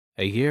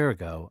A year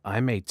ago,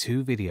 I made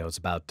two videos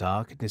about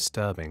dark and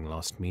disturbing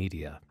lost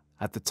media.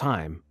 At the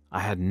time, I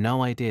had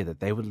no idea that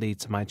they would lead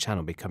to my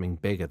channel becoming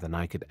bigger than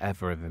I could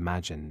ever have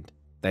imagined.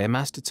 They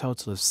amassed a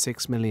total of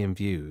 6 million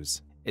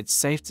views. It's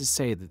safe to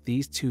say that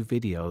these two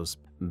videos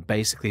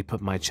basically put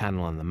my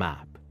channel on the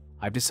map.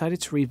 I've decided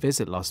to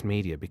revisit lost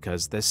media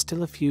because there's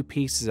still a few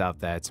pieces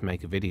out there to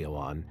make a video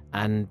on,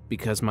 and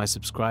because my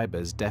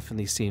subscribers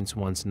definitely seem to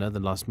want another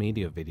lost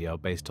media video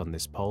based on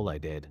this poll I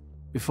did.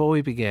 Before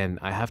we begin,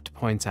 I have to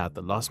point out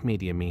that lost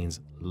media means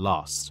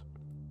lost,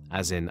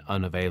 as in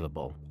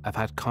unavailable. I've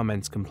had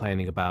comments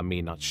complaining about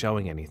me not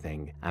showing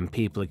anything, and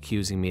people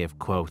accusing me of,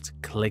 quote,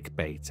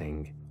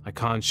 clickbaiting. I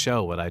can't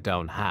show what I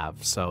don't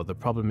have, so the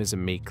problem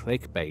isn't me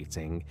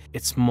clickbaiting,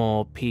 it's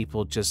more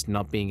people just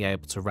not being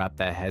able to wrap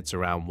their heads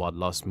around what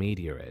lost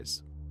media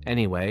is.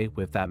 Anyway,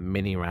 with that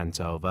mini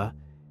rant over,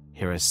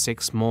 here are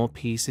 6 more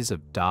pieces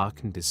of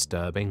dark and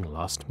disturbing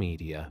lost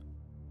media.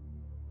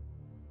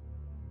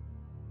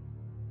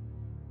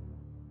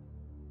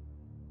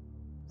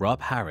 Rob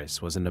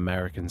Harris was an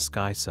American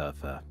sky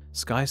surfer.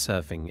 Sky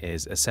surfing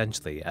is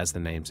essentially, as the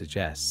name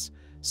suggests,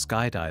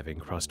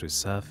 skydiving crossed with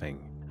surfing,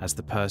 as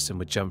the person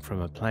would jump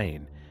from a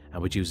plane and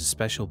would use a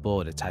special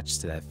board attached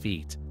to their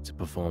feet to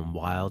perform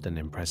wild and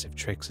impressive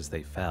tricks as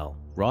they fell.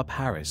 Rob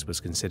Harris was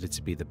considered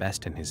to be the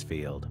best in his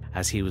field,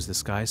 as he was the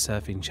sky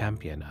surfing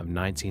champion of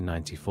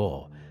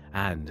 1994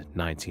 and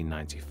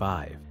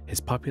 1995. His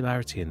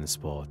popularity in the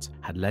sport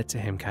had led to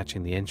him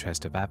catching the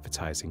interest of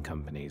advertising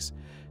companies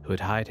who had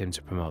hired him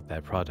to promote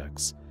their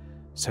products,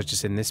 such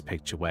as in this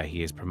picture where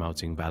he is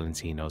promoting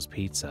Valentino's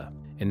Pizza.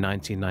 In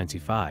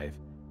 1995,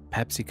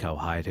 PepsiCo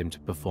hired him to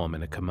perform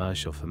in a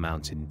commercial for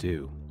Mountain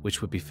Dew,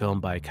 which would be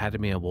filmed by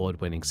Academy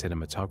Award-winning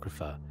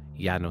cinematographer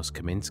Janusz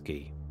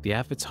Kaminski. The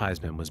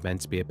advertisement was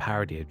meant to be a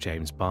parody of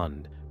James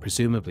Bond,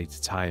 presumably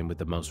to tie in with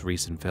the most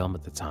recent film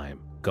at the time,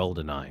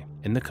 GoldenEye.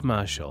 In the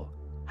commercial,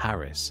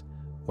 Harris,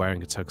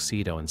 wearing a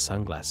tuxedo and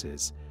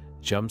sunglasses,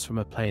 jumps from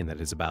a plane that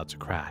is about to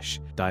crash,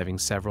 diving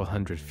several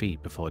hundred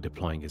feet before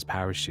deploying his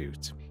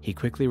parachute. He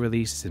quickly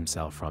releases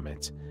himself from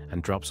it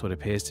and drops what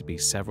appears to be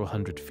several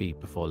hundred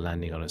feet before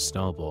landing on a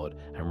snowboard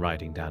and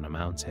riding down a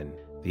mountain.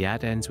 The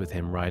ad ends with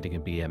him riding a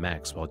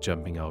BMX while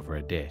jumping over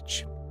a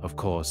ditch. Of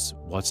course,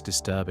 what's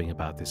disturbing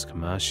about this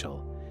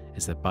commercial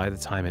is that by the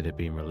time it had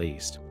been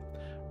released,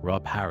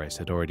 Rob Harris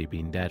had already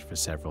been dead for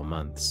several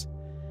months,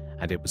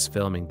 and it was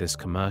filming this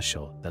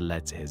commercial that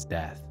led to his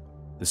death.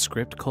 The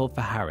script called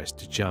for Harris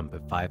to jump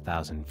at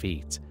 5,000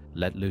 feet,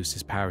 let loose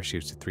his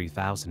parachute at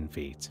 3,000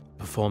 feet,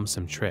 perform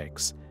some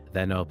tricks,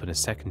 then open a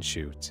second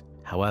chute.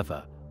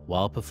 However,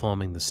 while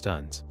performing the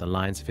stunt, the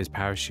lines of his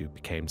parachute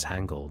became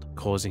tangled,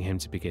 causing him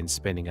to begin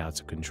spinning out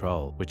of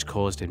control, which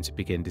caused him to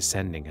begin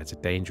descending at a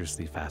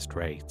dangerously fast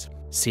rate.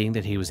 Seeing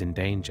that he was in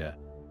danger,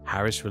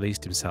 Harris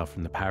released himself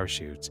from the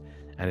parachute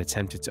and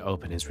attempted to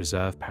open his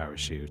reserve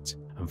parachute.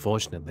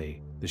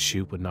 Unfortunately, the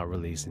chute would not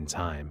release in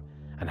time,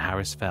 and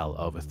Harris fell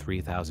over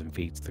 3,000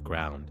 feet to the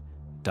ground,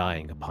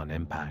 dying upon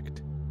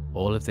impact.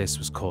 All of this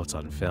was caught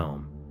on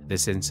film.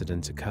 This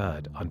incident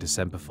occurred on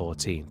December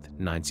 14,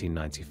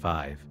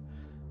 1995,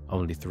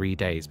 only 3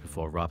 days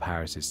before Rob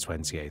Harris's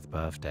 28th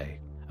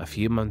birthday. A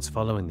few months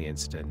following the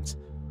incident,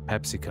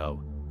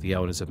 PepsiCo, the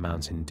owners of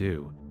Mountain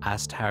Dew,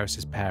 asked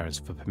Harris's parents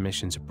for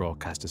permission to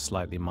broadcast a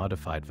slightly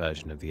modified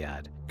version of the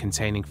ad,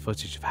 containing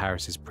footage of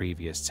Harris's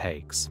previous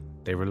takes.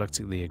 They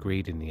reluctantly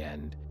agreed in the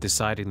end,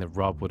 deciding that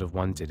Rob would have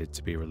wanted it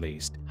to be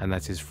released and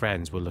that his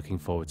friends were looking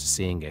forward to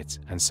seeing it,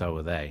 and so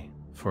were they.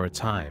 For a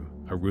time,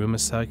 a rumor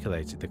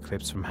circulated that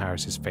clips from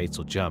Harris's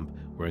fatal jump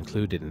were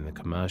included in the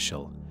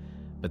commercial,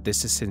 but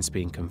this has since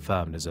been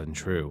confirmed as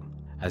untrue,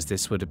 as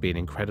this would have been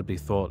incredibly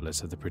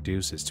thoughtless of the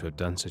producers to have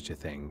done such a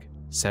thing.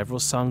 Several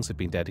songs have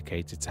been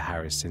dedicated to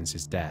Harris since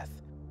his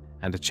death,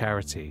 and a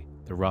charity,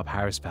 the Rob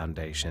Harris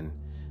Foundation,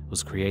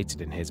 was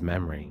created in his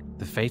memory.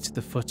 The fate of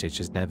the footage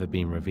has never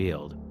been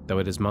revealed, though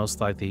it has most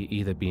likely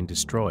either been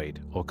destroyed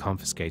or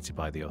confiscated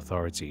by the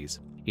authorities.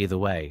 Either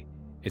way,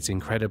 it's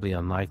incredibly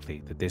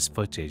unlikely that this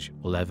footage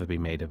will ever be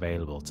made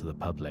available to the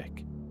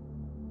public.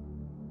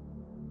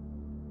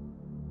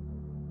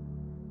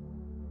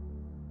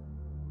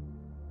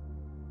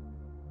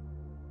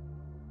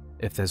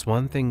 If there's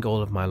one thing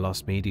all of my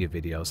lost media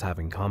videos have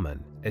in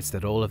common, it's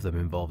that all of them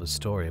involve a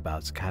story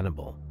about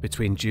Cannibal.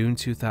 Between June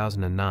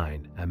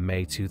 2009 and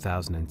May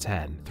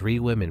 2010, 3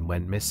 women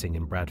went missing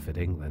in Bradford,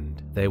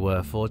 England. They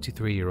were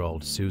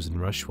 43-year-old Susan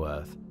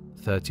Rushworth,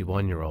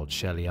 31-year-old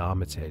Shelley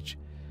Armitage,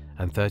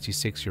 and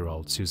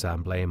 36-year-old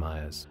Suzanne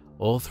Blamires.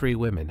 All 3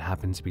 women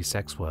happened to be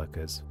sex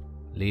workers,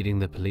 leading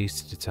the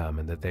police to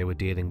determine that they were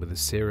dealing with a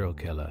serial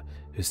killer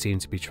who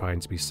seemed to be trying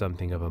to be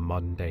something of a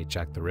modern-day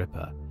Jack the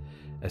Ripper,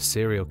 a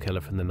serial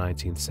killer from the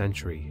 19th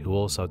century who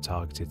also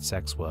targeted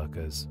sex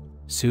workers.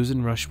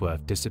 Susan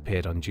Rushworth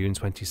disappeared on June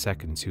 22,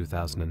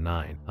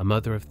 2009. A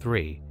mother of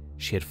 3,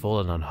 she had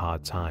fallen on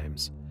hard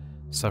times,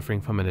 suffering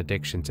from an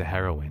addiction to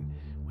heroin,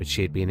 which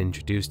she had been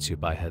introduced to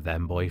by her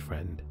then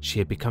boyfriend. She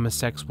had become a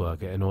sex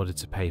worker in order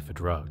to pay for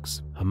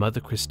drugs. Her mother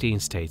Christine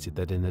stated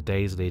that in the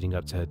days leading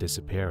up to her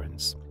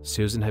disappearance,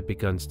 Susan had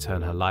begun to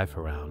turn her life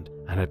around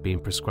and had been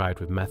prescribed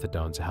with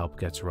methadone to help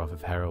get her off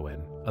of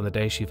heroin. On the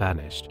day she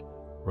vanished,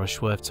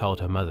 Rushworth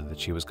told her mother that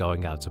she was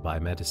going out to buy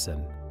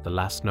medicine. The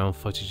last known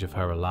footage of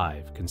her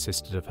alive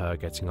consisted of her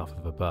getting off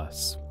of a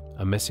bus.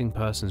 A missing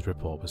persons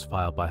report was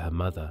filed by her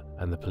mother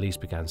and the police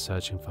began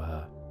searching for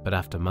her, but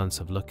after months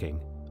of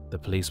looking, the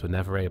police were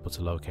never able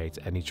to locate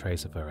any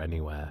trace of her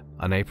anywhere.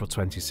 On April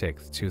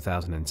 26,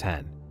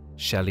 2010,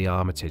 Shelley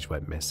Armitage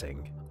went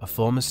missing. A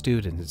former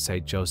student at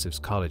St. Joseph's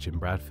College in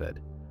Bradford,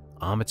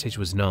 Armitage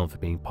was known for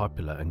being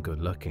popular and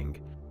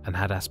good-looking and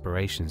had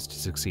aspirations to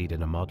succeed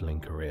in a modelling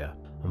career.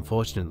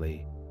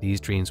 Unfortunately,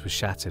 these dreams were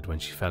shattered when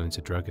she fell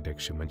into drug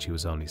addiction when she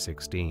was only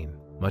 16.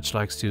 Much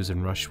like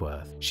Susan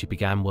Rushworth, she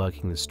began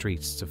working the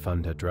streets to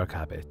fund her drug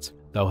habit,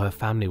 though her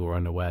family were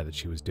unaware that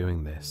she was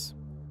doing this.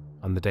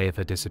 On the day of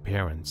her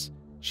disappearance,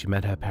 she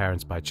met her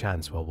parents by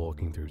chance while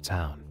walking through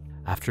town.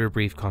 After a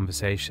brief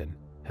conversation,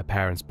 her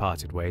parents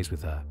parted ways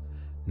with her,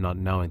 not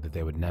knowing that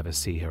they would never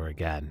see her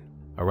again.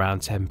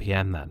 Around 10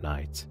 p.m. that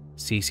night,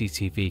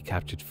 CCTV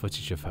captured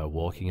footage of her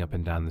walking up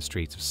and down the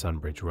streets of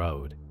Sunbridge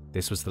Road.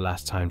 This was the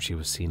last time she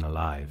was seen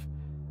alive,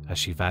 as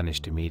she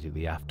vanished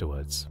immediately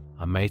afterwards.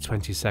 On May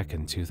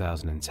 22,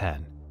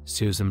 2010,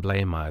 Susan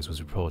Blamires was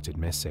reported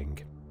missing.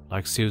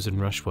 Like Susan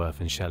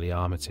Rushworth and Shelley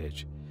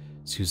Armitage,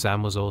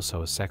 Suzanne was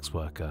also a sex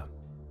worker.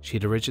 She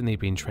had originally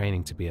been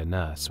training to be a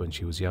nurse when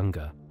she was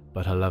younger,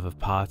 but her love of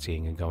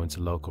partying and going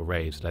to local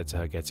raves led to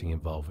her getting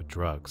involved with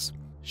drugs.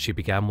 She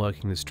began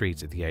working the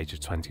streets at the age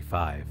of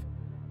 25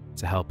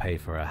 to help pay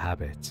for her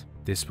habit.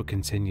 This would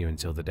continue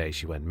until the day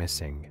she went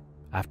missing.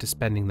 After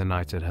spending the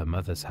night at her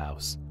mother's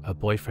house, her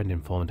boyfriend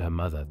informed her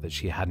mother that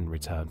she hadn't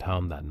returned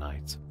home that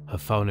night. Her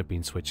phone had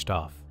been switched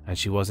off, and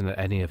she wasn't at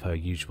any of her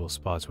usual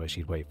spots where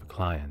she'd wait for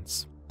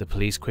clients. The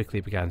police quickly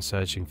began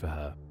searching for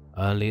her.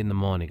 Early in the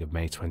morning of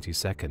May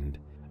 22nd,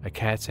 a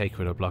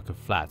caretaker at a block of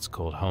flats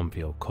called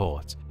Homefield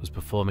Court was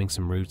performing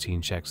some routine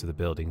checks of the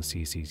building's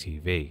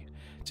CCTV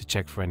to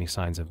check for any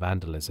signs of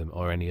vandalism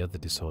or any other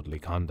disorderly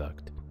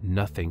conduct.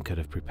 Nothing could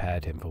have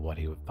prepared him for what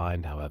he would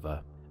find,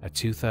 however. At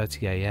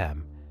 2:30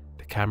 a.m.,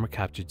 the camera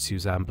captured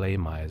Suzanne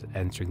Blamires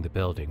entering the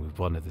building with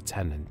one of the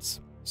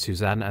tenants.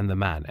 Suzanne and the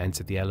man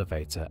entered the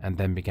elevator and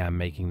then began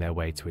making their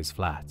way to his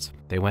flat.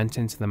 They went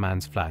into the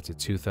man's flat at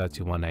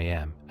 2:31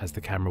 a.m. as the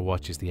camera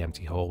watches the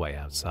empty hallway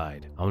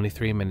outside. Only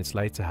 3 minutes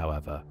later,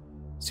 however,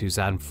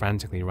 Suzanne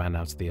frantically ran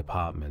out of the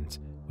apartment,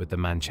 with the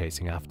man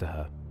chasing after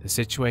her. The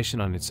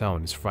situation on its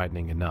own is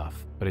frightening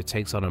enough, but it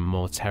takes on a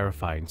more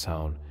terrifying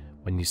tone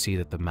when you see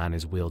that the man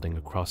is wielding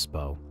a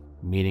crossbow,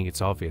 meaning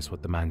it's obvious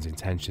what the man's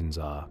intentions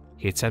are.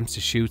 He attempts to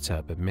shoot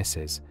her but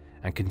misses,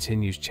 and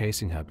continues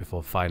chasing her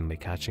before finally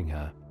catching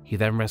her. He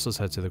then wrestles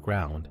her to the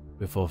ground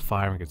before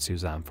firing at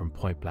Suzanne from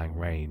point-blank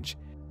range,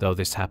 though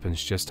this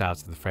happens just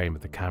out of the frame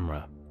of the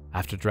camera.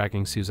 After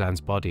dragging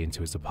Suzanne's body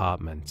into his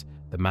apartment,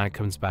 the man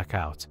comes back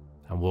out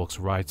and walks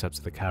right up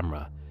to the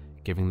camera,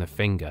 giving the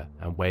finger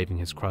and waving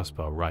his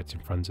crossbow right in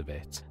front of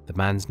it. The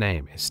man's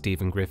name is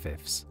Stephen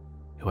Griffiths,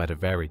 who had a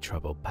very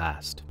troubled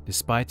past.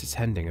 Despite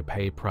attending a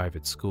paid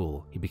private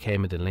school, he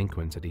became a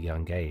delinquent at a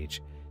young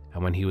age,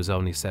 and when he was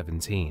only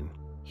 17,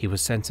 he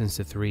was sentenced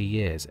to 3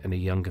 years in a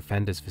young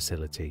offenders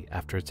facility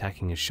after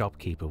attacking a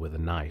shopkeeper with a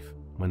knife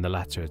when the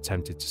latter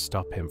attempted to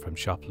stop him from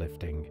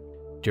shoplifting.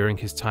 During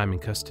his time in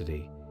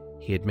custody,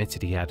 he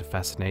admitted he had a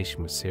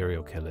fascination with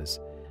serial killers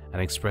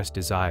and expressed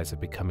desires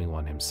of becoming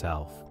one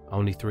himself.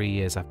 Only 3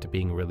 years after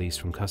being released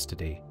from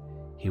custody,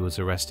 he was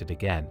arrested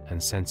again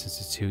and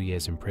sentenced to 2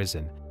 years in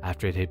prison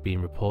after it had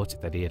been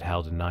reported that he had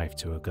held a knife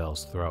to a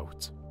girl's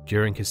throat.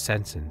 During his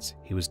sentence,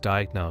 he was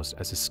diagnosed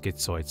as a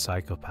schizoid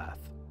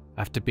psychopath.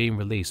 After being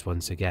released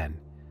once again,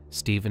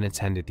 Stephen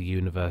attended the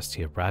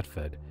University of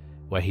Bradford,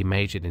 where he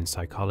majored in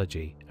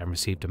psychology and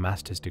received a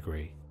master's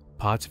degree.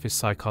 Part of his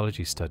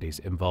psychology studies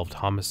involved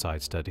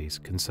homicide studies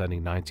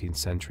concerning 19th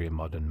century and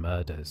modern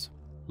murders.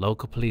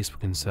 Local police were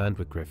concerned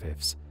with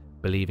Griffiths,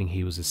 believing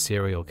he was a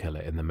serial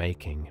killer in the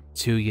making.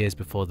 2 years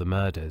before the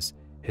murders,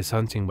 his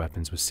hunting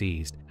weapons were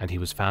seized and he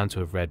was found to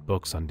have read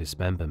books on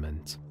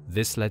dismemberment.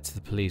 This led to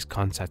the police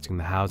contacting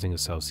the housing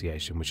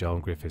association which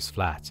owned Griffiths'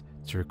 flat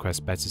to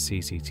request better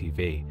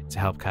CCTV to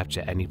help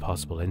capture any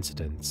possible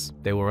incidents.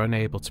 They were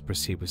unable to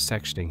proceed with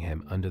sectioning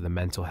him under the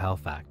Mental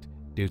Health Act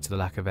due to the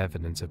lack of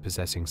evidence of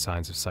possessing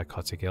signs of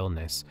psychotic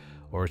illness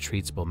or a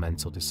treatable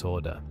mental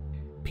disorder.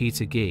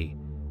 Peter Gee,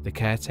 the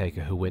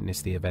caretaker who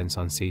witnessed the events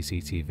on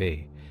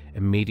CCTV,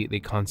 immediately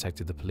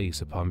contacted the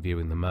police upon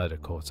viewing the murder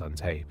caught on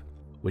tape,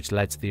 which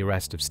led to the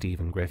arrest of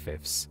Stephen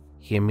Griffiths.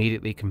 He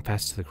immediately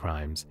confessed to the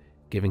crimes,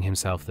 giving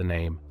himself the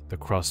name the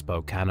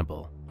Crossbow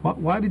Cannibal.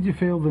 Why did you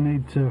feel the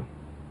need to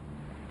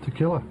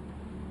kill her?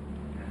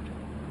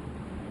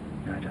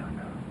 I don't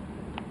know.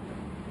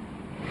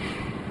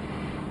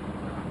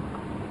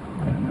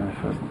 I don't know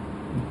if I'd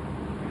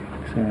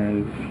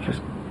say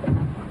just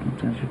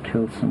sometimes you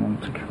killed someone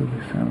to kill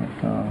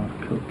yourself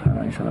or killed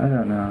parents.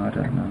 I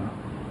don't know.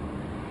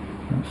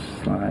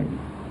 It's like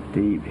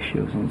deep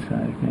issues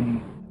inside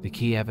me. The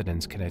key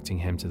evidence connecting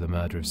him to the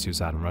murder of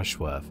Suzanne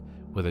Rushworth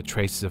were that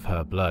traces of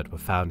her blood were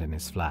found in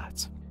his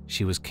flat.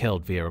 She was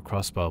killed via a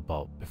crossbow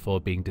bolt before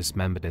being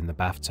dismembered in the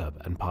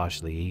bathtub and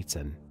partially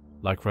eaten.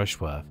 Like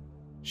Rushworth,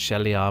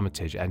 Shelley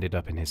Armitage ended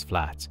up in his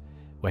flat,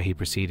 where he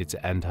proceeded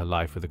to end her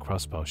life with a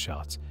crossbow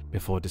shot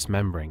before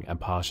dismembering and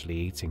partially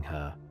eating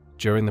her.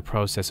 During the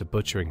process of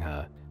butchering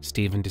her,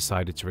 Stephen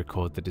decided to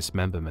record the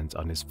dismemberment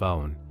on his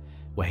phone,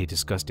 where he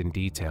discussed in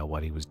detail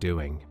what he was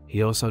doing.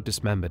 He also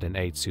dismembered and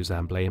ate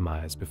Suzanne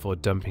Blamires before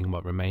dumping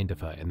what remained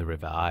of her in the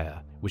River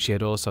Ire, which he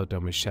had also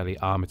done with Shelley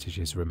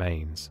Armitage's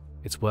remains.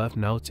 It's worth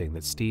noting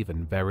that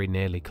Stephen very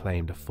nearly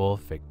claimed a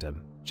fourth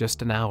victim.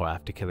 Just an hour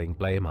after killing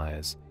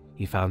Blamires,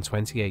 he found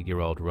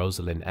 28-year-old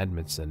Rosalind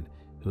Edmondson,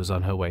 who was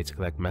on her way to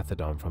collect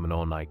methadone from an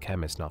all-night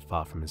chemist not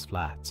far from his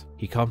flat.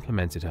 He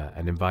complimented her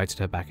and invited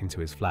her back into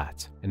his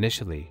flat.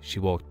 Initially, she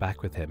walked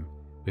back with him,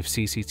 with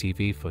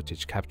CCTV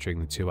footage capturing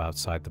the two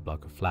outside the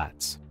block of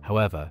flats.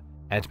 However,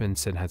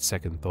 Edmondson had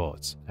second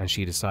thoughts, and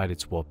she decided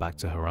to walk back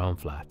to her own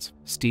flat.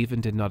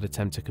 Stephen did not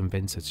attempt to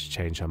convince her to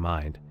change her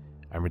mind,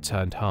 and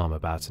returned home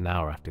about an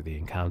hour after the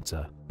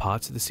encounter.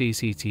 Parts of the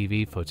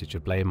CCTV footage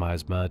of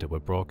Blamire's murder were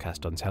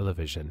broadcast on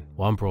television.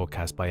 One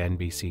broadcast by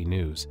NBC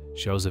News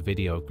shows a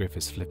video of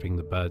Griffiths flipping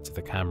the bird to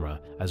the camera,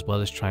 as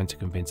well as trying to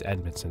convince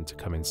Edmondson to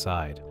come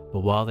inside. But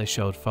while they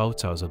showed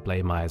photos of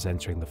Blamires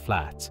entering the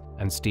flat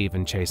and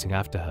Stephen chasing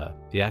after her,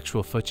 the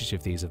actual footage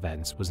of these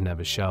events was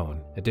never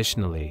shown.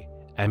 Additionally,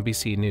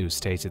 NBC News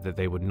stated that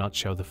they would not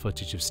show the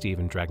footage of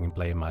Stephen dragging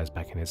Blamires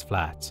back in his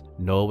flat,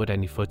 nor would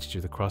any footage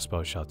of the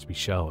crossbow shots be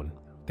shown.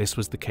 This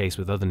was the case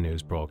with other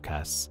news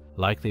broadcasts,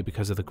 likely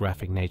because of the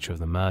graphic nature of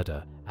the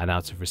murder and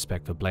out of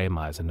respect for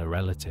Blamires and her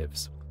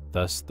relatives.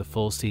 Thus, the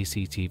full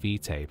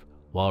CCTV tape,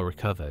 while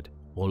recovered,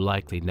 will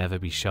likely never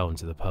be shown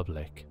to the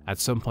public. At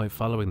some point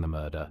following the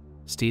murder,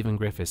 Stephen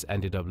Griffiths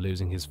ended up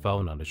losing his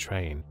phone on a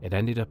train. It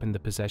ended up in the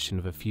possession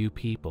of a few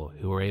people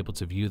who were able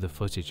to view the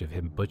footage of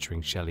him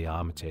butchering Shelley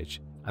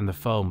Armitage, and the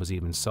phone was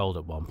even sold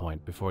at one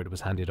point before it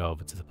was handed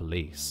over to the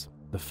police.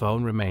 The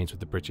phone remains with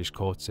the British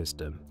court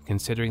system.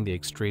 Considering the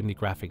extremely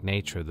graphic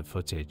nature of the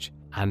footage,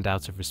 and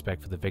out of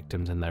respect for the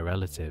victims and their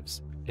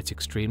relatives, it's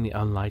extremely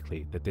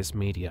unlikely that this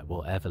media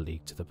will ever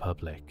leak to the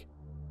public.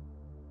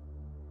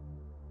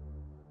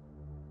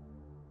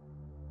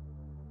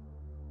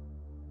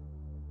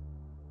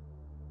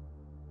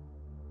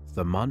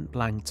 The Mont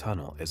Blanc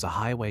Tunnel is a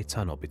highway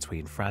tunnel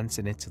between France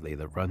and Italy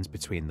that runs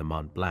between the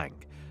Mont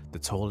Blanc, the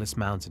tallest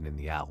mountain in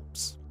the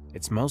Alps.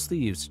 It's mostly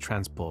used to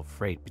transport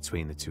freight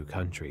between the two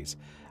countries,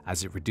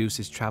 as it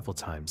reduces travel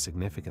time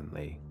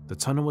significantly. The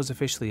tunnel was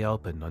officially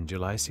opened on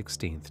July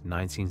 16,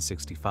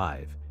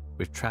 1965,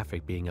 with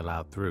traffic being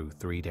allowed through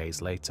 3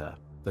 days later.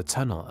 The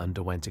tunnel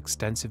underwent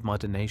extensive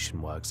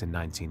modernization works in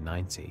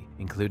 1990,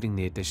 including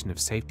the addition of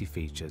safety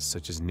features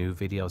such as new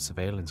video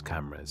surveillance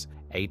cameras,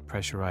 8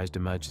 pressurized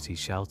emergency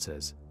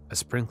shelters, a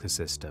sprinkler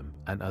system,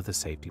 and other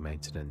safety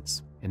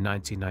maintenance. In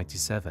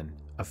 1997,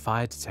 a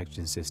fire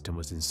detection system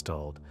was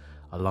installed,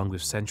 along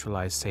with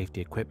centralized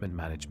safety equipment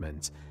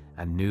management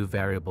and new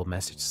variable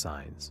message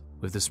signs.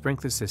 With the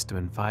sprinkler system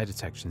and fire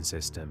detection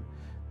system,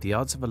 the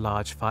odds of a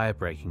large fire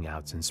breaking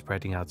out and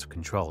spreading out of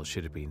control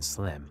should have been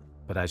slim.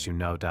 But as you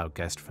no doubt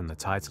guessed from the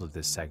title of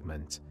this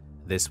segment,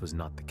 this was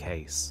not the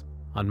case.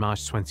 On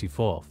March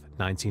 24,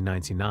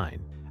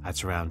 1999,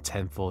 at around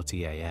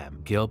 10:40 a.m.,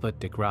 Gilbert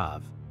de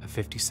Grave, a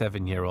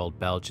 57-year-old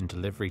Belgian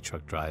delivery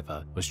truck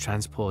driver, was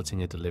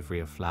transporting a delivery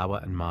of flour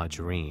and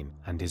margarine,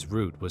 and his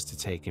route was to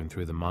take him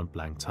through the Mont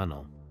Blanc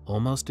tunnel.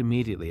 Almost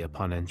immediately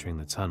upon entering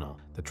the tunnel,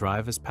 the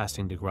drivers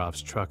passing de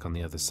Grave's truck on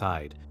the other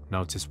side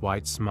noticed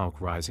white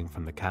smoke rising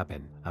from the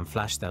cabin and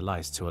flashed their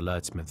lights to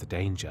alert him of the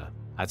danger.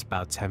 At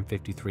about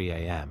 10:53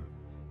 a.m.,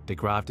 de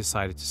Grave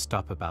decided to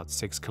stop about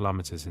 6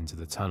 kilometers into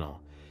the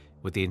tunnel,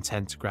 with the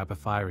intent to grab a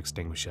fire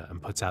extinguisher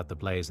and put out the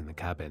blaze in the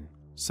cabin.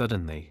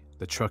 Suddenly,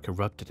 the truck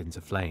erupted into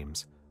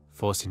flames,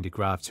 forcing de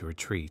Grave to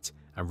retreat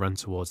and run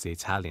towards the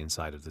Italian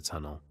side of the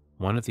tunnel.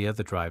 One of the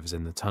other drivers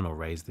in the tunnel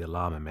raised the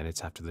alarm a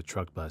minute after the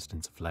truck burst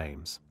into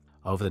flames.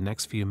 Over the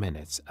next few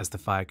minutes, as the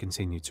fire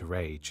continued to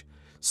rage,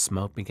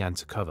 smoke began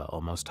to cover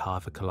almost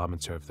half a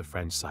kilometer of the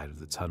French side of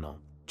the tunnel.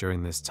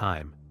 During this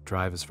time,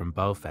 drivers from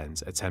both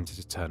ends attempted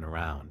to turn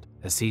around.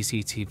 A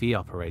CCTV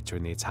operator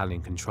in the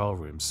Italian control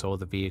room saw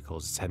the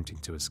vehicles attempting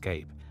to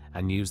escape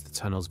and used the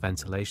tunnel's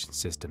ventilation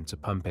system to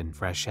pump in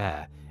fresh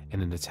air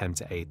in an attempt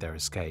to aid their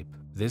escape.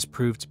 This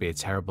proved to be a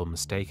terrible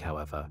mistake,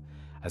 however,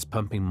 as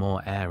pumping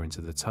more air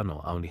into the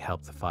tunnel only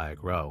helped the fire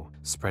grow,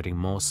 spreading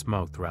more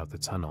smoke throughout the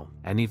tunnel.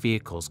 Any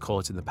vehicles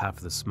caught in the path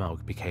of the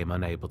smoke became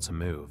unable to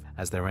move,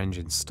 as their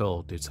engines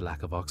stalled due to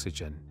lack of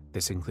oxygen.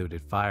 This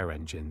included fire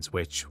engines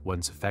which,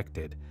 once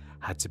affected,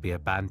 had to be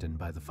abandoned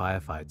by the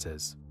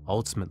firefighters.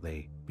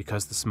 Ultimately,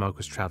 because the smoke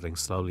was traveling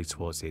slowly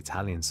towards the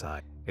Italian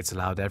side, it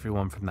allowed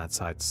everyone from that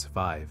side to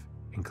survive,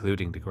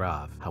 including de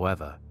Grave.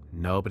 However,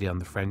 nobody on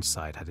the French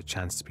side had a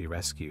chance to be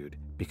rescued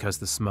because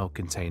the smoke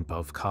contained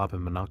both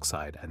carbon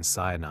monoxide and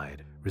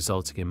cyanide,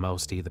 resulting in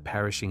most either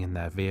perishing in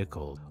their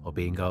vehicle or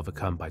being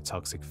overcome by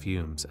toxic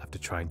fumes after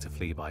trying to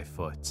flee by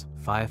foot.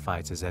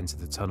 Firefighters entered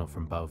the tunnel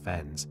from both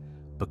ends,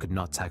 but could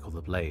not tackle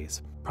the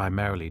blaze,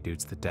 primarily due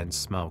to the dense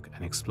smoke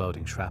and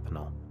exploding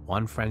shrapnel.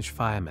 One French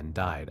fireman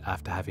died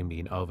after having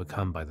been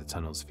overcome by the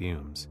tunnel's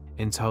fumes.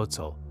 In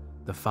total,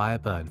 the fire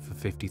burned for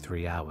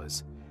 53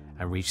 hours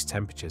and reached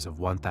temperatures of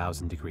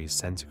 1000 degrees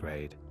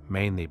centigrade,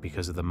 mainly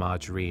because of the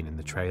margarine in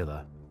the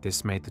trailer.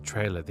 This made the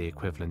trailer the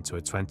equivalent to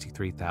a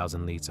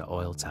 23,000-litre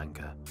oil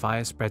tanker.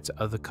 Fire spread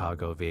to other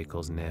cargo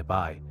vehicles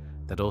nearby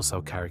that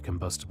also carry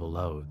combustible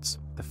loads.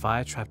 The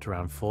fire trapped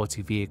around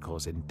 40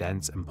 vehicles in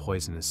dense and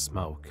poisonous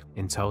smoke.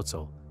 In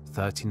total,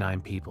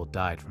 39 people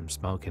died from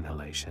smoke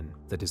inhalation.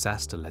 The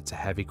disaster led to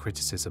heavy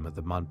criticism of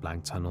the Mont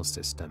Blanc tunnel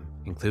system,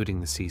 including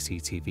the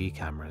CCTV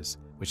cameras,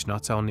 which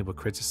not only were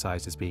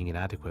criticized as being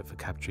inadequate for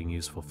capturing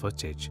useful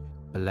footage,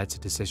 but led to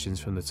decisions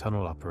from the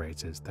tunnel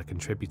operators that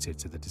contributed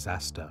to the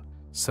disaster.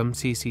 Some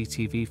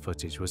CCTV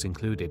footage was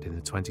included in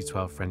the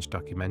 2012 French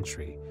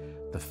documentary,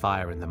 The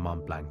Fire in the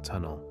Mont Blanc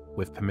Tunnel,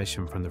 with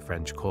permission from the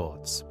French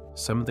courts.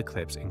 Some of the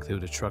clips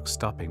include a truck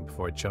stopping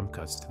before it jump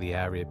cuts to the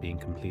area being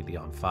completely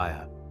on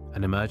fire,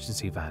 an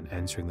emergency van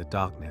entering the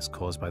darkness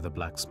caused by the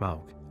black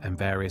smoke, and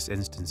various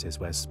instances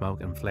where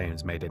smoke and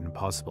flames made it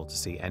impossible to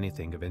see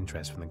anything of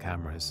interest from the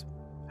cameras.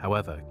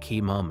 However,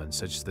 key moments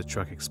such as the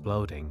truck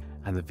exploding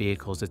and the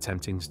vehicles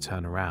attempting to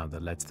turn around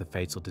that led to the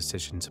fatal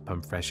decision to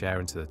pump fresh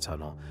air into the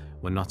tunnel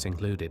were not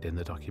included in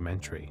the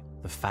documentary.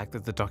 The fact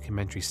that the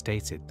documentary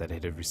stated that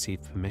it had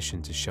received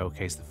permission to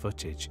showcase the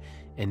footage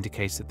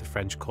indicates that the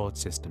French court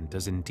system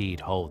does indeed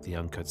hold the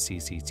uncut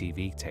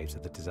CCTV tapes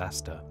of the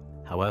disaster.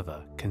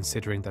 However,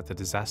 considering that the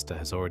disaster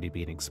has already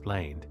been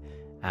explained,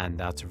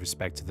 and out of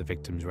respect to the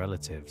victims'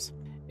 relatives,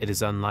 it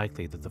is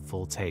unlikely that the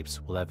full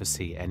tapes will ever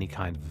see any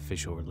kind of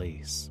official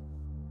release.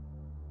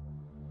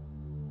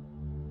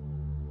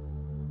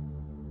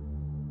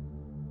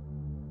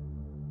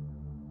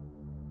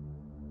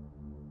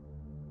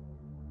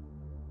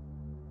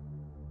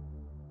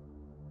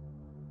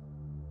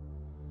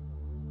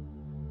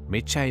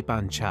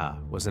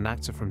 Chaibancha was an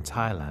actor from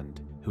Thailand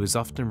who is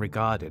often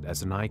regarded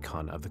as an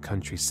icon of the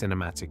country's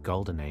cinematic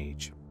golden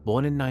age.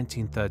 Born in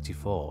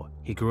 1934,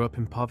 he grew up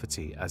in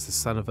poverty as the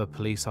son of a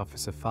police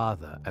officer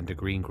father and a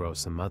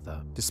greengrocer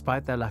mother.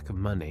 Despite their lack of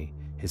money,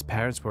 his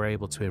parents were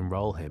able to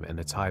enroll him in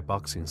a Thai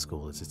boxing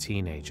school as a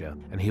teenager,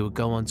 and he would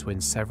go on to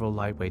win several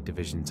lightweight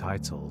division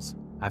titles.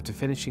 After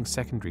finishing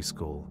secondary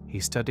school, he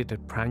studied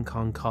at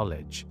Prangkong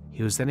College.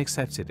 He was then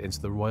accepted into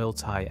the Royal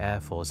Thai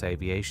Air Force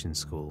Aviation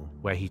School,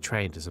 where he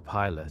trained as a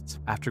pilot.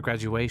 After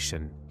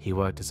graduation, he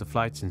worked as a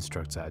flight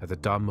instructor at the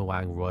Don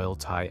Muang Royal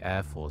Thai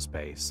Air Force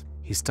Base.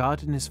 He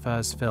starred in his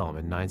first film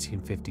in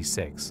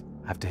 1956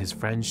 after his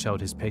friend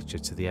showed his picture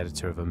to the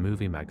editor of a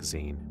movie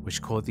magazine,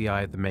 which caught the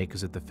eye of the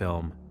makers of the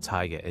film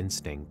Tiger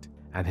Instinct,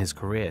 and his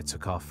career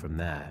took off from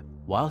there.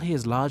 While he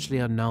is largely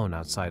unknown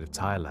outside of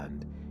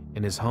Thailand,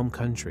 in his home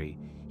country,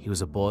 he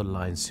was a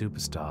borderline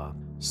superstar,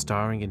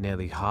 starring in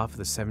nearly half of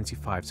the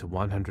 75 to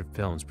 100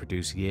 films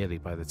produced yearly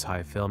by the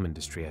Thai film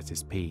industry at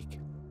his peak.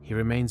 He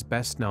remains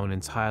best known in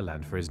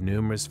Thailand for his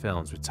numerous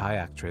films with Thai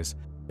actress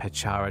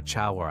Pechara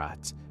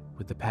Chawarat,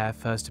 with the pair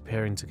first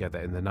appearing together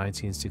in the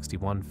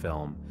 1961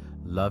 film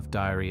Love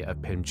Diary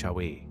of Pim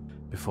Chowi,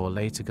 before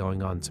later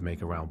going on to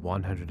make around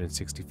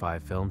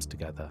 165 films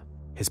together.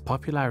 His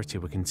popularity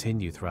would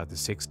continue throughout the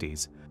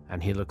 60s,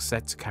 and he looks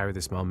set to carry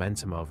this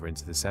momentum over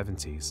into the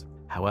 70s.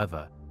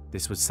 However,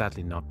 this would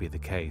sadly not be the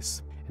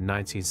case. In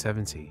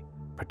 1970,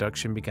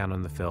 production began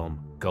on the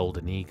film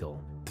Golden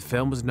Eagle. The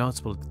film was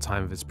notable at the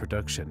time of its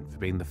production for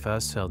being the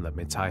first film that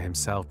Mitr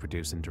himself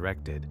produced and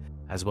directed,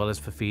 as well as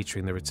for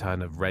featuring the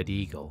return of Red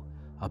Eagle,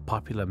 a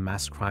popular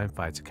masked crime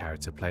fighter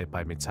character played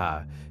by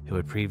Mitr, who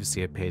had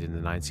previously appeared in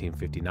the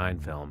 1959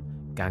 film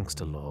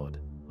Gangster Lord.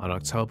 On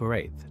October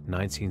 8,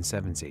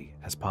 1970,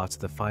 as part of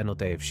the final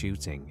day of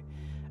shooting,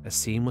 a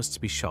scene was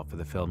to be shot for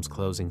the film's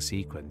closing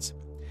sequence,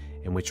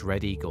 in which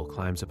Red Eagle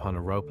climbs upon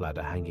a rope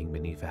ladder hanging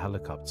beneath a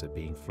helicopter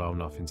being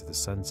flown off into the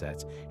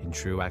sunset in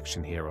true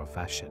action hero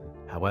fashion.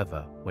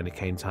 However, when it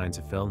came time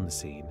to film the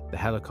scene, the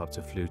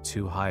helicopter flew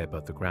too high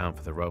above the ground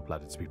for the rope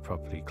ladder to be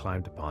properly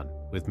climbed upon,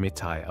 with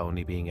Mitr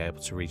only being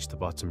able to reach the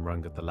bottom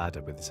rung of the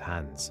ladder with his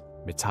hands.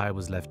 Mitr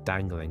was left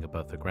dangling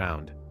above the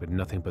ground, with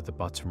nothing but the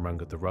bottom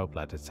rung of the rope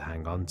ladder to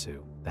hang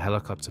onto. The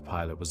helicopter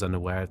pilot was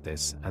unaware of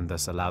this and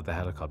thus allowed the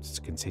helicopter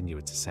to continue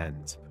its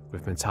ascent,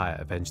 with Mitr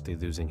eventually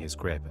losing his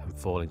grip and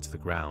falling to the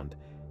ground,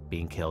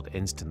 being killed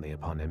instantly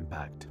upon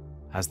impact.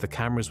 As the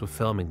cameras were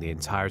filming the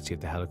entirety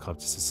of the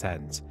helicopter's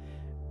ascent,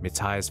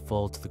 Mitr's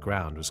fall to the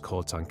ground was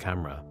caught on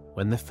camera.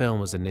 When the film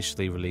was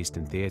initially released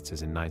in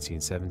theaters in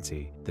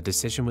 1970, the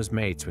decision was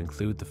made to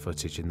include the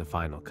footage in the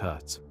final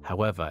cut.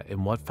 However,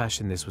 in what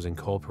fashion this was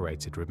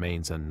incorporated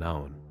remains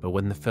unknown. But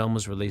when the film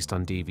was released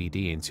on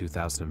DVD in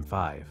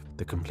 2005,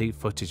 the complete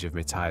footage of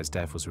Mitr's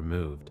death was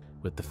removed,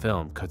 with the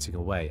film cutting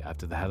away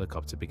after the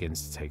helicopter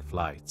begins to take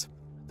flight.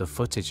 The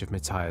footage of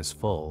Mitr's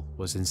fall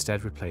was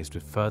instead replaced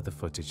with further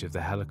footage of the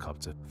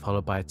helicopter,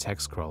 followed by a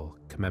text scroll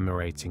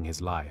commemorating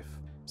his life.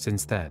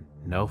 Since then,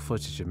 no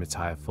footage of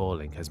Mitr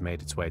falling has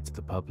made its way to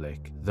the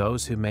public.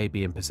 Those who may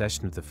be in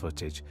possession of the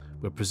footage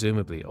will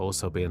presumably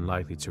also be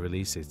unlikely to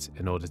release it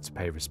in order to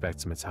pay respect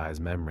to Mitr's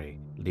memory,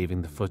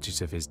 leaving the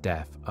footage of his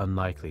death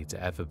unlikely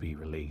to ever be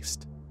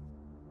released.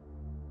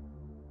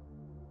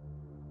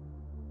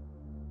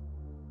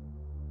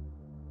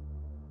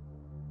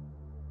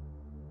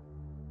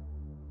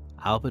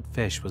 Albert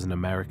Fish was an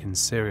American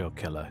serial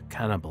killer,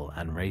 cannibal,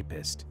 and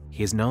rapist.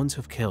 He is known to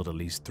have killed at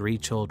least 3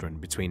 children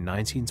between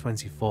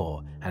 1924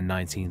 and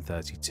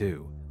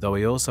 1932, though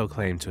he also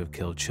claimed to have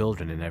killed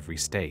children in every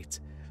state,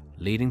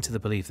 leading to the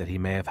belief that he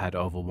may have had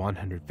over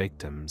 100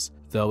 victims,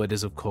 though it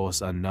is of course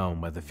unknown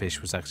whether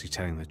Fish was actually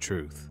telling the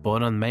truth.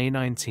 Born on May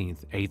 19,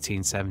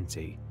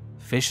 1870,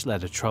 Fish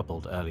led a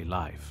troubled early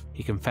life.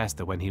 He confessed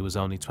that when he was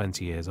only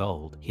 20 years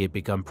old, he had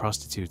begun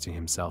prostituting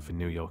himself in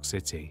New York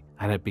City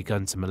and had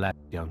begun to molest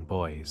young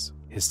boys.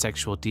 His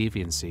sexual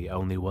deviancy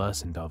only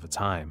worsened over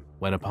time,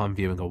 when upon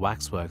viewing a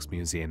waxworks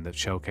museum that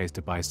showcased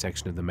a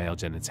bisection of the male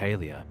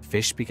genitalia,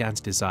 Fish began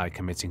to desire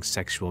committing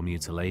sexual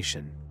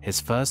mutilation.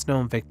 His first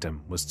known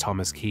victim was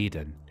Thomas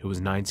Keeden, who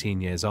was 19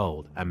 years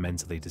old and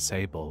mentally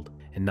disabled.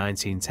 In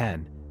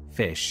 1910,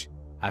 Fish,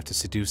 after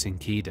seducing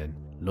Keeden,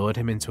 lured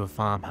him into a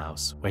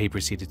farmhouse where he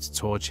proceeded to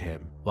torture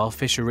him. While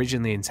Fish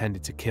originally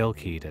intended to kill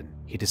Keeden,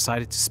 he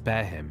decided to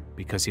spare him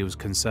because he was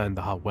concerned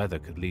the hot weather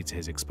could lead to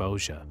his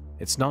exposure.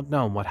 It's not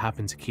known what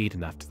happened to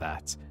Keeden after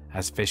that,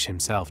 as Fish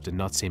himself did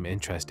not seem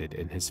interested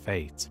in his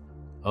fate.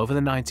 Over the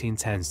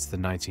 1910s to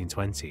the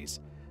 1920s,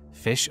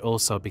 Fish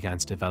also began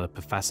to develop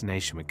a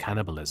fascination with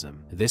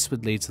cannibalism. This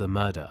would lead to the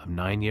murder of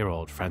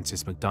 9-year-old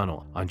Frances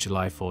McDonnell on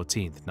July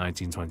 14,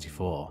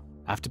 1924.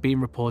 After being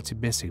reported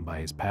missing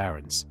by his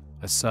parents,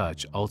 a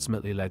search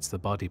ultimately led to the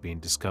body being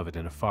discovered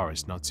in a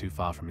forest not too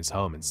far from his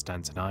home in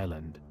Staten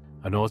Island.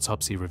 An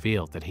autopsy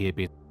revealed that he had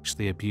been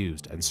sexually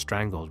abused and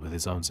strangled with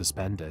his own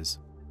suspenders.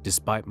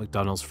 Despite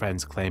McDonnell's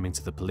friends claiming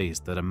to the police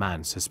that a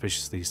man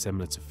suspiciously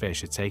similar to Fish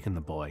had taken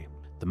the boy,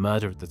 the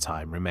murder at the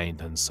time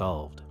remained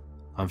unsolved.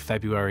 On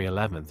February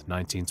 11,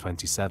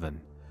 1927,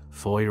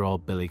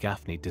 4-year-old Billy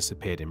Gaffney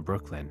disappeared in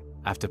Brooklyn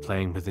after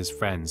playing with his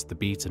friends, the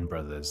Beaton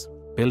brothers.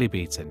 Billy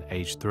Beaton,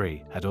 aged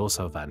 3, had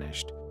also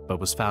vanished, but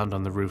was found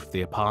on the roof of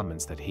the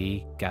apartments that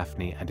he,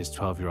 Gaffney, and his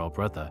 12-year-old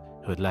brother,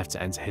 who had left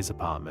to enter his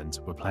apartment,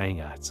 were playing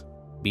at.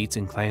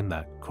 Beaton claimed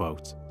that,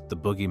 quote, the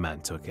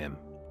boogeyman took him,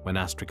 when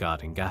asked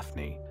regarding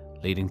Gaffney,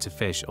 leading to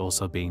Fish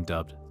also being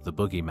dubbed the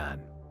boogeyman.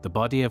 The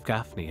body of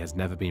Gaffney has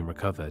never been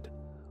recovered,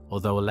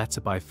 although a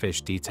letter by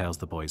Fish details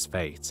the boy's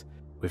fate,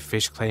 with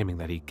Fish claiming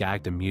that he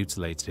gagged and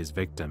mutilated his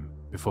victim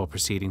before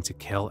proceeding to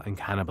kill and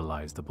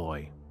cannibalize the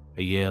boy.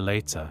 A year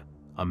later,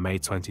 on May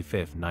 25,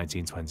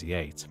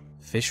 1928,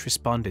 Fish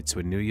responded to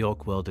a New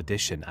York World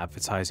edition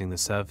advertising the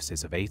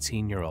services of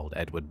 18-year-old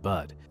Edward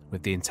Budd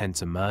with the intent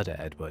to murder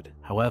Edward.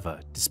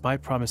 However,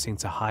 despite promising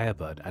to hire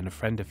Budd and a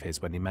friend of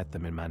his when he met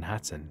them in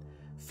Manhattan,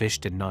 Fish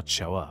did not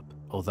show up,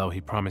 although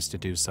he promised to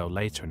do so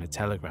later in a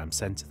telegram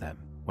sent to them.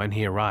 When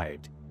he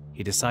arrived,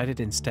 he decided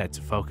instead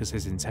to focus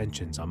his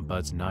intentions on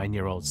Budd's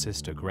 9-year-old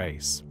sister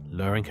Grace,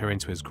 luring her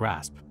into his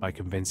grasp by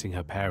convincing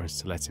her parents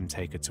to let him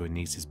take her to a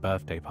niece's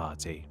birthday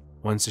party.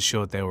 Once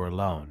assured they were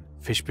alone,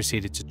 Fish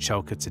proceeded to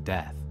choke her to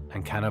death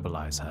and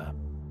cannibalize her.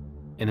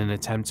 In an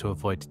attempt to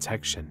avoid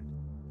detection,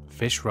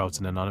 Fish wrote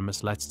an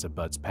anonymous letter to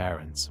Budd's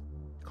parents,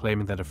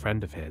 claiming that a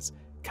friend of his,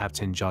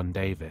 Captain John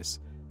Davis,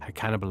 had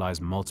cannibalized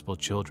multiple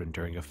children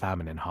during a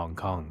famine in Hong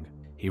Kong.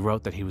 He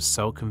wrote that he was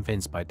so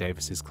convinced by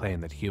Davis's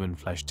claim that human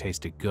flesh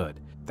tasted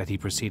good that he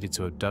proceeded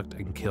to abduct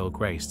and kill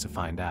Grace to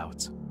find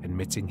out,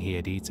 admitting he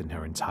had eaten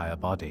her entire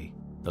body.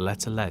 The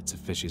letter led to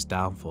Fish's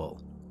downfall,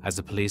 as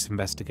the police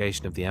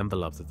investigation of the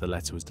envelope that the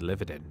letter was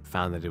delivered in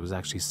found that it was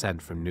actually sent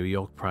from New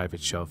York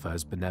Private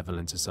Chauffeurs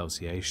Benevolent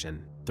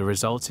Association. The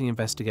resulting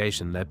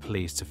investigation led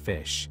police to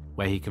Fish,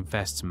 where he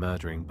confessed to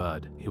murdering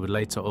Budd. He would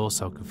later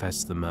also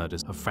confess to the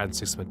murders of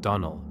Frances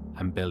McDonnell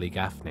and Billy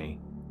Gaffney.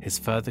 His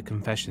further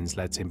confessions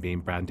led to him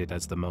being branded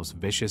as the most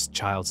vicious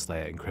child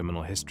slayer in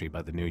criminal history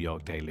by the New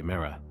York Daily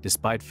Mirror.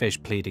 Despite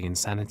Fish pleading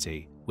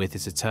insanity, with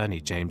his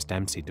attorney James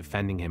Dempsey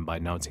defending him by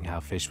noting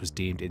how Fish was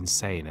deemed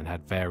insane and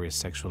had various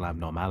sexual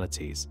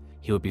abnormalities,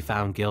 he would be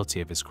found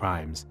guilty of his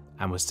crimes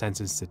and was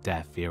sentenced to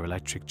death via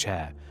electric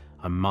chair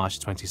on March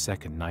 22,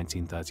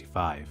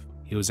 1935.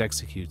 He was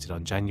executed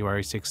on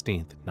January 16,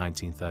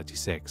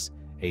 1936,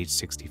 aged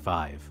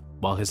 65.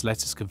 While his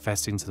letters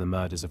confessing to the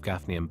murders of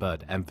Gaffney and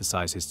Budd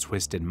emphasize his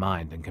twisted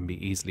mind and can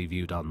be easily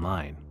viewed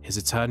online, his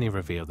attorney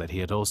revealed that he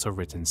had also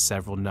written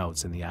several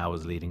notes in the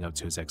hours leading up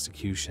to his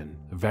execution.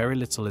 Very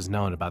little is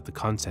known about the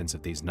contents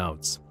of these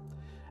notes,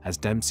 as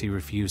Dempsey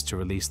refused to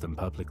release them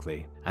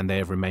publicly, and they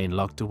have remained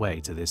locked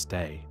away to this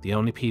day. The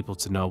only people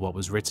to know what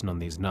was written on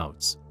these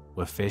notes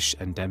were Fish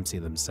and Dempsey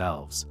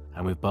themselves,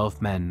 and with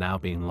both men now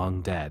being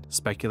long dead,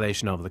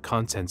 speculation over the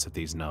contents of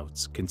these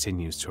notes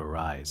continues to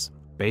arise.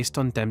 Based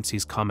on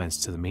Dempsey's comments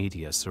to the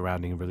media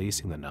surrounding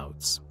releasing the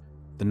notes,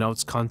 the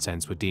note's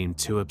contents were deemed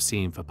too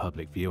obscene for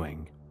public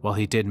viewing. While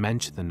he did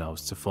mention the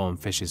notes to form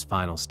Fish's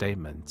final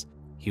statement,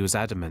 he was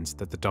adamant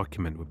that the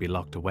document would be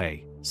locked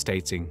away,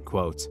 stating,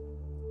 quote,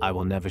 "I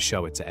will never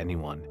show it to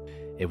anyone.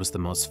 It was the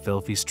most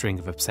filthy string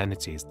of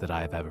obscenities that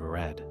I have ever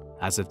read.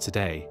 As of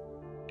today,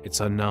 it's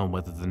unknown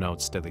whether the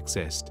notes still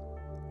exist,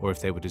 or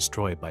if they were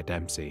destroyed by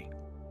Dempsey.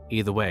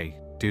 Either way,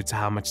 due to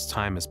how much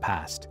time has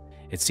passed,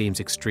 it seems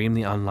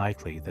extremely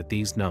unlikely that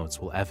these notes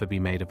will ever be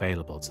made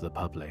available to the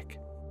public."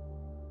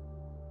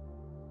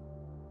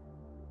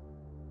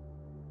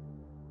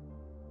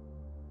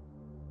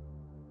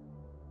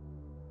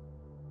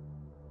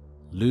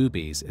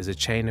 Luby's is a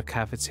chain of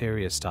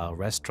cafeteria-style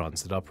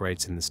restaurants that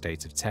operates in the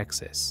state of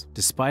Texas.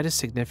 Despite a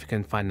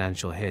significant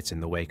financial hit in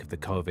the wake of the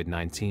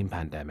COVID-19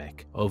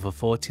 pandemic, over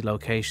 40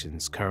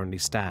 locations currently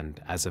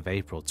stand as of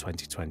April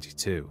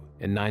 2022.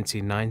 In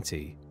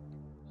 1990,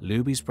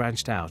 Luby's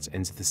branched out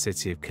into the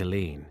city of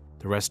Killeen.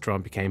 The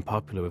restaurant became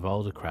popular with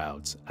older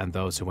crowds and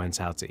those who went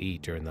out to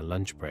eat during the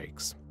lunch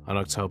breaks. On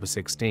October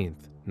 16,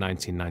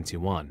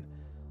 1991,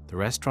 the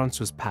restaurant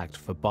was packed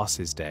for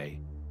Boss's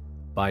Day.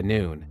 By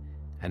noon,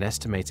 an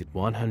estimated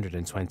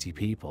 120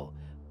 people,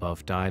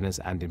 both diners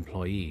and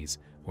employees,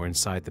 were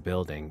inside the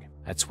building.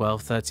 At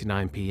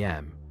 12:39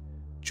 p.m.,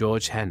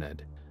 George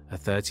Hennard, a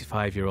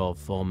 35-year-old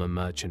former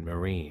merchant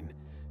marine,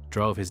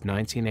 drove his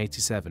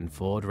 1987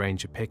 Ford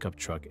Ranger pickup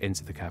truck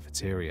into the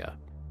cafeteria.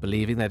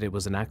 Believing that it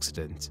was an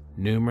accident,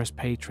 numerous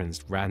patrons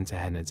ran to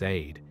Hennard's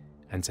aid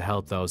and to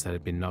help those that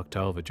had been knocked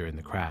over during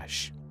the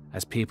crash.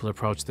 As people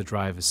approached the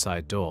driver's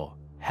side door,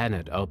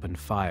 Hennard opened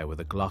fire with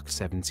a Glock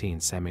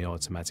 17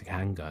 semi-automatic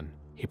handgun.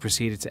 He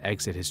proceeded to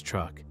exit his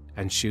truck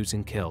and shoot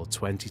and kill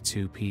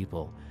 22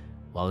 people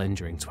while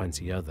injuring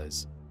 20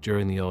 others.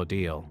 During the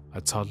ordeal, a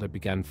toddler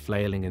began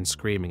flailing and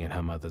screaming in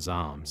her mother's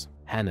arms.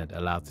 Hennard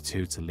allowed the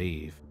two to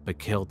leave, but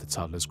killed the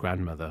toddler's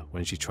grandmother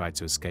when she tried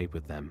to escape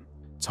with them.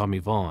 Tommy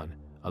Vaughn,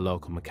 a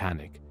local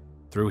mechanic,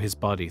 threw his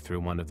body through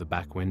one of the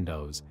back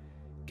windows,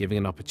 giving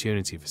an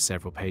opportunity for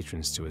several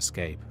patrons to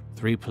escape.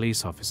 3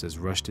 police officers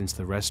rushed into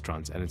the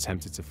restaurant and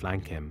attempted to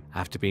flank him.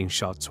 After being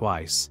shot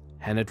twice,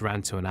 Hennard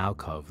ran to an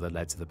alcove that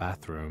led to the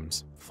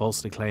bathrooms,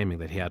 falsely claiming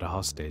that he had a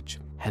hostage.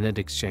 Hennard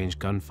exchanged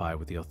gunfire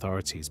with the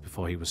authorities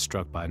before he was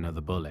struck by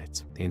another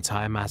bullet. The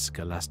entire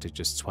massacre lasted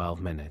just 12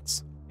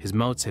 minutes. His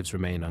motives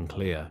remain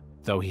unclear,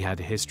 though he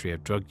had a history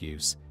of drug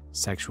use,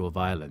 sexual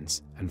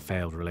violence, and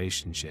failed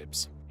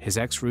relationships. His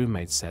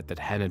ex-roommate said that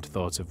Hennard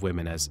thought of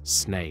women as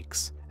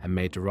snakes and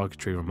made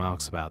derogatory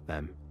remarks about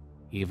them,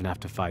 even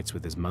after fights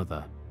with his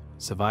mother.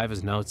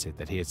 Survivors noted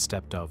that he had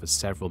stepped over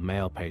several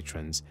male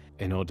patrons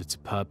in order to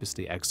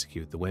purposely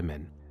execute the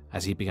women.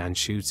 As he began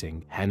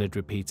shooting, Hennard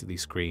repeatedly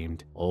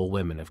screamed, "All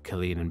women of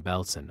Killeen and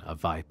Belton are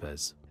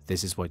vipers.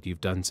 This is what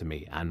you've done to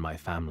me and my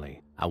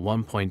family." At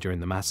one point during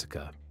the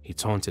massacre, he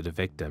taunted a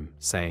victim,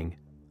 saying,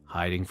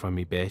 "Hiding from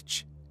me,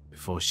 bitch,"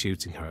 before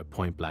shooting her at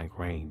point-blank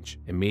range.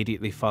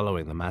 Immediately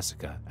following the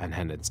massacre and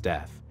Hennard's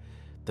death,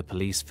 the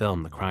police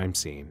filmed the crime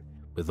scene,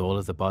 with all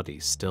of the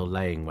bodies still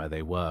laying where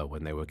they were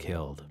when they were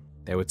killed.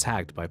 They were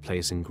tagged by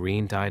placing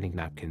green dining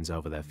napkins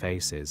over their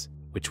faces,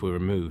 which were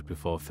removed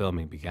before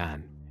filming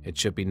began. It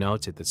should be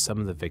noted that some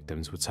of the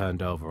victims were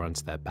turned over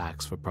onto their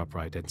backs for proper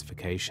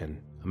identification.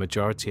 A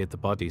majority of the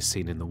bodies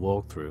seen in the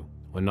walkthrough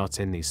were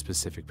not in these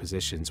specific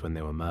positions when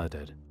they were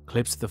murdered.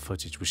 Clips of the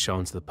footage were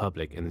shown to the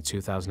public in the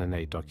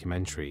 2008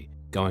 documentary,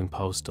 Going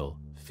Postal: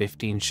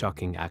 15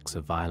 Shocking Acts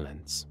of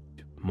Violence.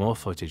 More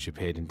footage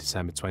appeared in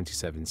December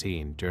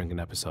 2017 during an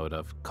episode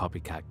of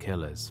Copycat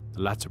Killers.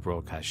 The latter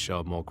broadcast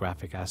showed more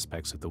graphic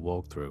aspects of the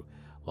walkthrough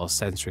while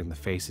censoring the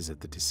faces of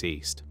the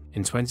deceased.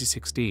 In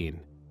 2016,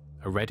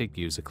 a Reddit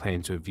user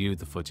claimed to have viewed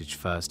the footage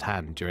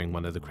firsthand during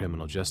one of the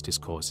criminal justice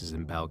courses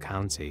in Bell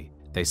County.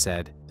 They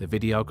said the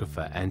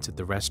videographer entered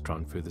the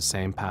restaurant through the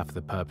same path of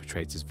the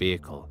perpetrator's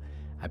vehicle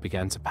and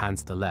began to pan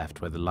to the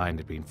left where the line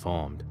had been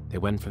formed. They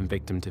went from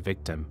victim to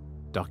victim,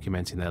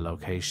 documenting their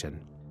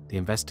location. The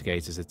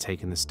investigators had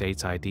taken the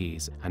state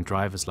IDs and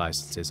driver's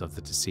licenses of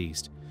the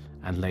deceased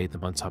and laid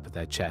them on top of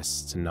their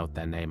chests to note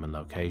their name and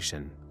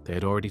location. They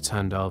had already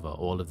turned over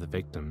all of the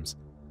victims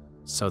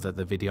so that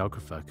the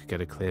videographer could get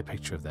a clear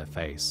picture of their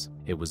face.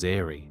 It was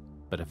eerie,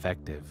 but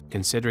effective.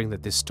 Considering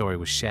that this story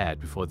was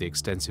shared before the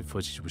extensive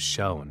footage was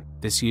shown,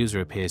 this user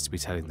appears to be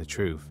telling the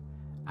truth,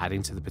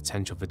 adding to the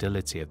potential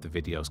validity of the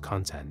video's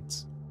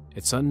contents.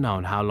 It's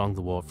unknown how long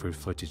the walkthrough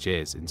footage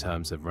is in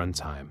terms of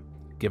runtime.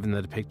 Given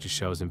that the picture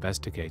shows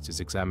investigators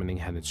examining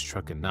Hennard's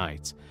truck at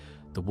night,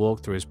 the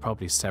walkthrough is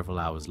probably several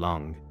hours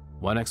long.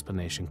 One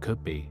explanation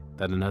could be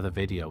that another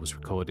video was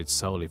recorded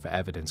solely for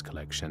evidence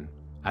collection.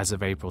 As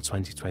of April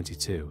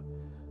 2022,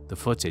 the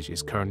footage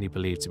is currently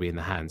believed to be in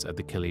the hands of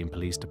the Killeen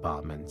Police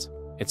Department.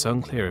 It's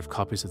unclear if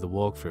copies of the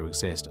walkthrough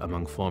exist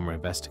among former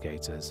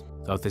investigators,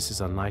 though this is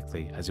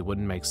unlikely as it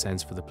wouldn't make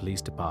sense for the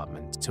police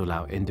department to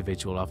allow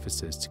individual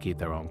officers to keep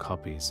their own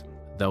copies.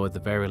 Though at the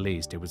very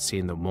least it would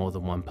seem that more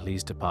than one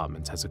police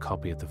department has a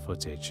copy of the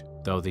footage,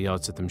 though the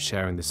odds of them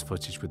sharing this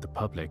footage with the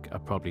public are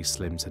probably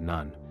slim to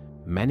none.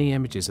 Many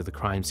images of the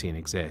crime scene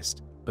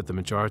exist, but the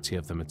majority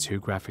of them are too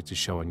graphic to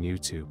show on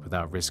YouTube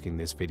without risking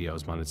this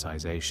video's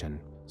monetization.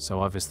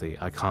 So obviously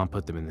I can't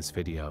put them in this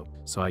video,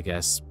 so I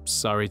guess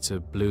sorry to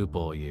blue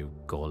ball you,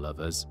 gore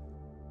lovers.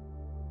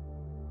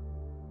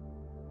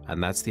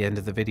 And that's the end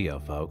of the video,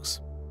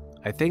 folks.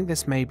 I think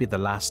this may be the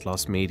last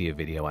Lost Media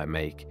video I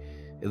make,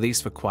 at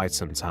least for quite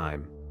some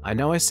time. I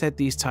know I said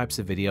these types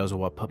of videos are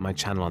what put my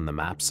channel on the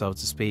map, so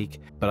to speak,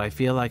 but I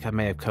feel like I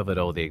may have covered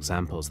all the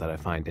examples that I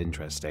find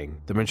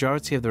interesting. The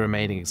majority of the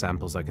remaining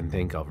examples I can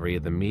think of are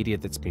either media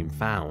that's been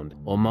found,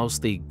 or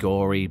mostly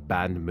gory,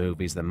 banned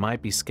movies that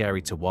might be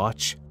scary to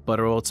watch, but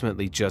are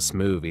ultimately just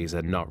movies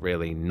and not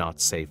really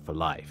not safe for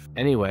life.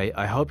 Anyway,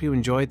 I hope you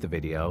enjoyed the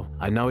video.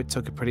 I know it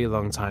took a pretty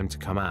long time to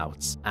come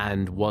out,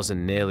 and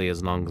wasn't nearly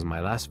as long as my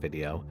last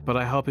video, but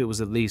I hope it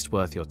was at least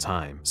worth your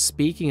time.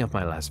 Speaking of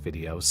my last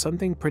video,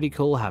 something pretty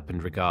cool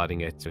happened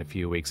regarding it a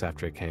few weeks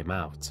after it came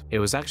out. It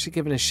was actually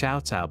given a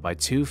shout out by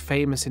two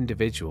famous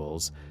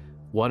individuals,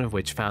 one of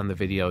which found the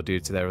video due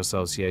to their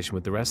association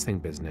with the wrestling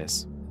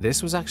business.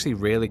 This was actually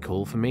really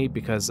cool for me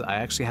because I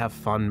actually have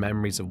fond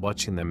memories of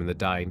watching them in the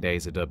dying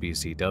days of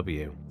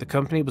WCW. The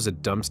company was a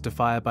dumpster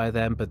fire by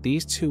then, but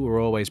these two were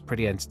always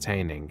pretty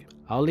entertaining.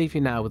 I'll leave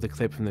you now with a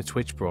clip from the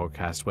Twitch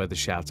broadcast where the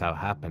shout out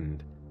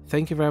happened.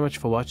 Thank you very much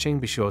for watching.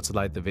 Be sure to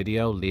like the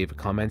video, leave a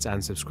comment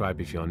and subscribe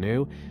if you're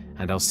new,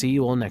 and I'll see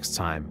you all next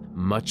time.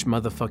 Much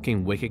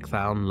motherfucking Wicked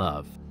Clown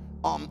love.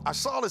 I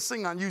saw this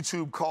thing on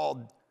YouTube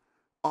called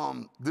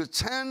the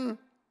 10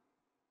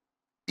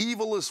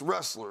 evilest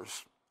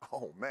wrestlers.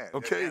 Oh, man.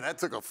 Okay. Yeah, that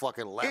took a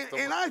fucking left.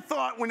 And I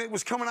thought when it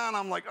was coming out,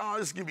 I'm like, oh,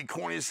 this is going to be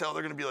corny as hell.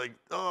 They're going to be like,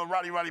 oh,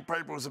 Roddy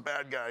Piper was a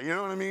bad guy. You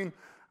know what I mean?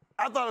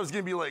 I thought it was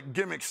going to be like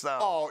gimmick style.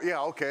 Oh, yeah,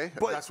 okay.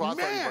 But that's what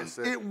I thought you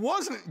said. It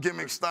wasn't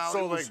gimmick style.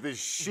 So it was like the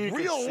chic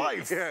real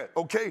life. Yeah.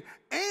 Okay.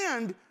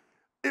 And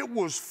it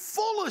was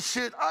full of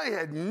shit I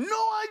had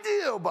no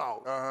idea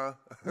about.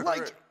 Uh-huh.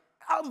 Like,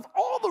 out of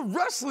all the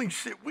wrestling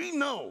shit we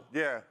know,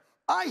 Yeah.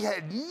 I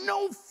had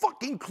no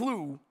fucking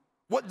clue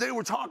what they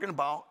were talking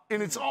about,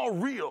 and it's all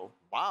real.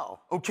 Wow.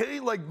 Okay,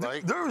 like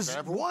there's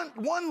example?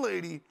 one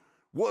lady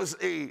was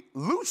a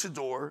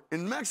luchador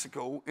in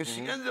Mexico, and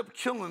she ended up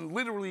killing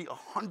literally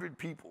 100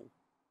 people.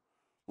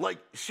 Like,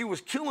 she was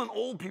killing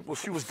old people.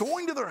 She was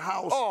going to their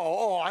house.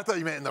 Oh, I thought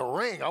you meant in the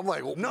ring. I'm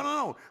like,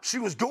 No. She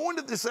was going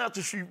to this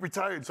after she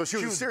retired. So she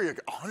was a serial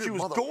killer. She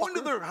was going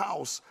to their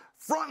house,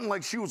 fronting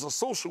like she was a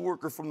social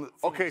worker from the.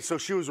 Okay, so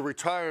she was a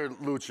retired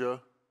lucha.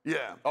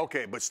 Yeah.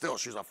 Okay, but still,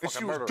 she's a fucking And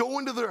she was murderer.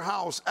 going to their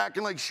house,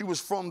 acting like she was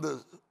from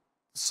the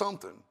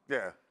something.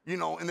 Yeah. You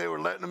know, and they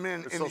were letting them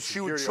in, Social and she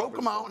would Security choke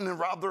them officer. out and then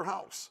rob their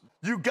house.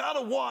 You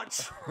gotta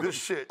watch this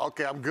shit.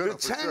 Okay, I'm good.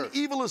 The 10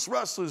 evilest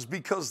wrestlers,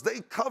 because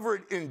they cover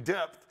it in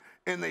depth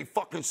and they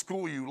fucking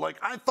school you. Like,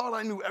 I thought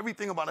I knew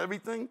everything about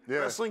everything,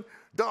 wrestling.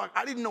 Dog,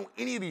 I didn't know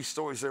any of these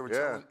stories they were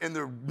telling, and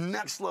they're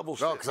next level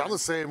shit. No, because I'm the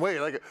same way.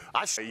 Like,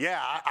 I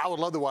would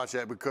love to watch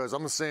that because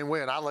I'm the same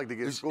way, and I like to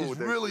get schooled with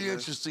that. It's really shit,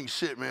 interesting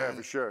shit, man. Yeah,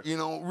 for sure. You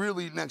know,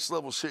 really next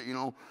level shit, you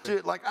know.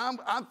 Shit, like,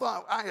 I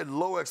thought I had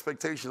low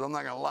expectations, I'm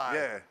not gonna lie.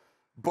 Yeah.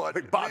 But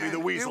like Bobby man, the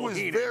Weasel. it was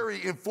Heenan.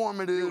 very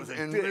informative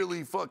and dick.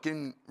 really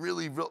fucking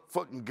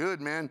good,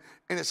 man.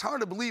 And it's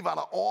hard to believe out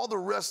of all the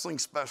wrestling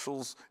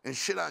specials and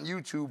shit on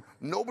YouTube,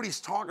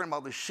 nobody's talking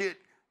about the shit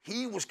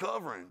he was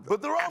covering.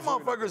 But there are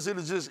motherfuckers that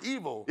are just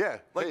evil. Yeah.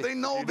 Like hey, they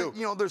know that,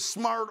 you know, they're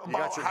smart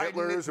about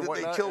hiding it, that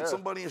they killed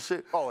somebody and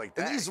shit. Oh, like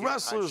that. And these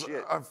wrestlers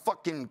are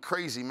fucking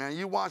crazy, man.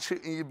 You watch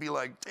it and you'd be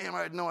like, damn,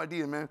 I had no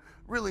idea, man.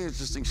 Really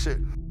interesting shit.